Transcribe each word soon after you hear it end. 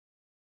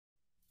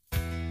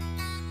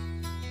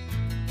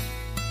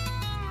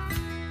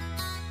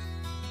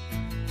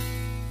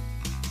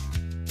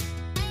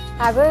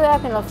I grew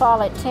up in La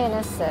Follette,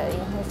 Tennessee.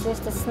 It's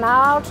just a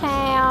small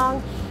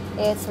town.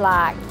 It's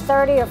like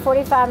 30 or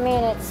 45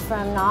 minutes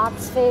from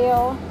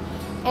Knoxville.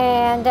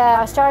 And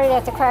I started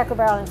at the Cracker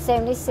Barrel in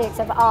 '76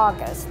 of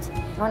August.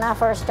 When I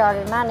first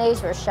started, my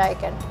knees were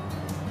shaking.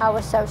 I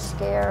was so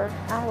scared.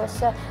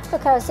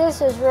 Because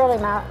this is really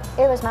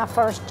it was my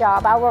first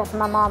job. I worked for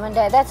my mom and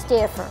dad. That's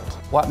different.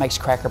 What makes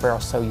Cracker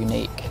Barrel so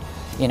unique?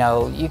 You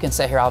know, you can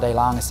sit here all day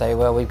long and say,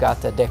 well, we've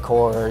got the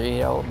decor, you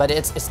know, but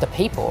it's the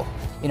people.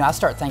 You know, I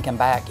start thinking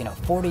back, you know,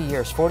 40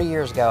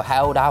 years ago,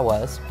 how old I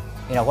was,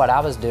 you know, what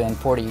I was doing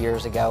 40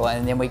 years ago,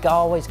 and then we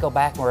always go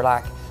back and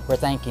we're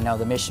thinking, you know,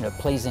 the mission of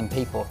pleasing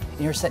people.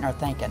 And you're sitting there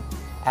thinking,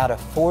 out of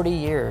 40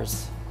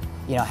 years,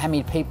 you know, how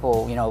many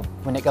people, you know,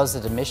 when it goes to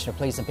the mission of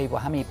pleasing people,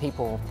 how many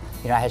people,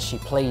 you know, has she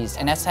pleased?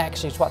 And that's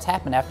actually what's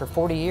happened after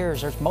 40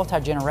 years. There's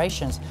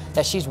multi-generations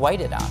that she's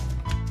waited on.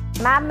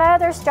 My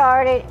mother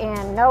started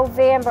in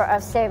November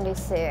of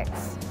 '76.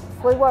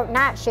 We worked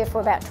night shift for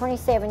about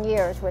 27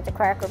 years with the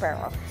Cracker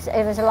Barrel.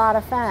 It was a lot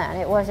of fun.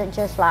 It wasn't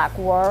just like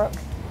work.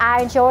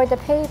 I enjoyed the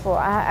people.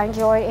 I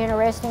enjoyed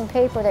interesting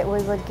people that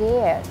we would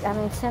get. I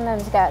mean, some of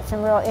them's got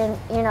some real,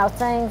 you know,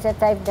 things that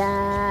they've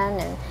done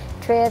and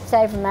trips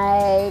they've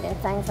made and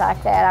things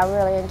like that. I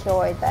really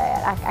enjoyed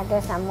that. I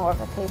guess I'm more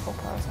of a people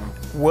person.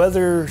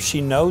 Whether she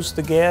knows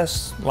the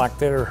guests, like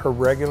they're her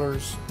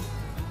regulars,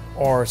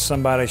 or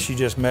somebody she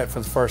just met for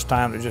the first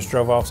time that just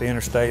drove off the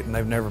interstate and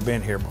they've never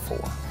been here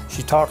before.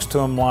 She talks to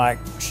them like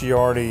she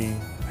already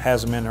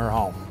has them in her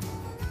home.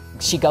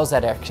 She goes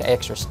that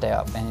extra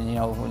step, and you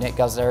know, when it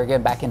goes there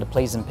again back into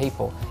pleasing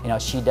people, you know,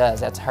 she does.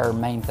 That's her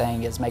main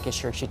thing, is making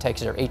sure she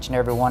takes care of each and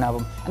every one of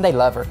them, and they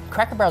love her.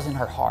 Cracker Barrel's in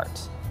her heart.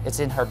 It's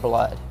in her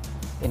blood.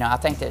 You know, I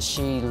think that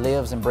she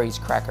lives and breathes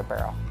Cracker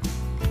Barrel.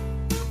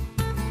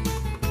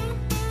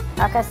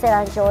 Like I said,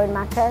 I enjoyed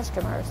my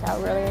customers.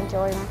 I really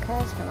enjoyed my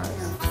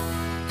customers.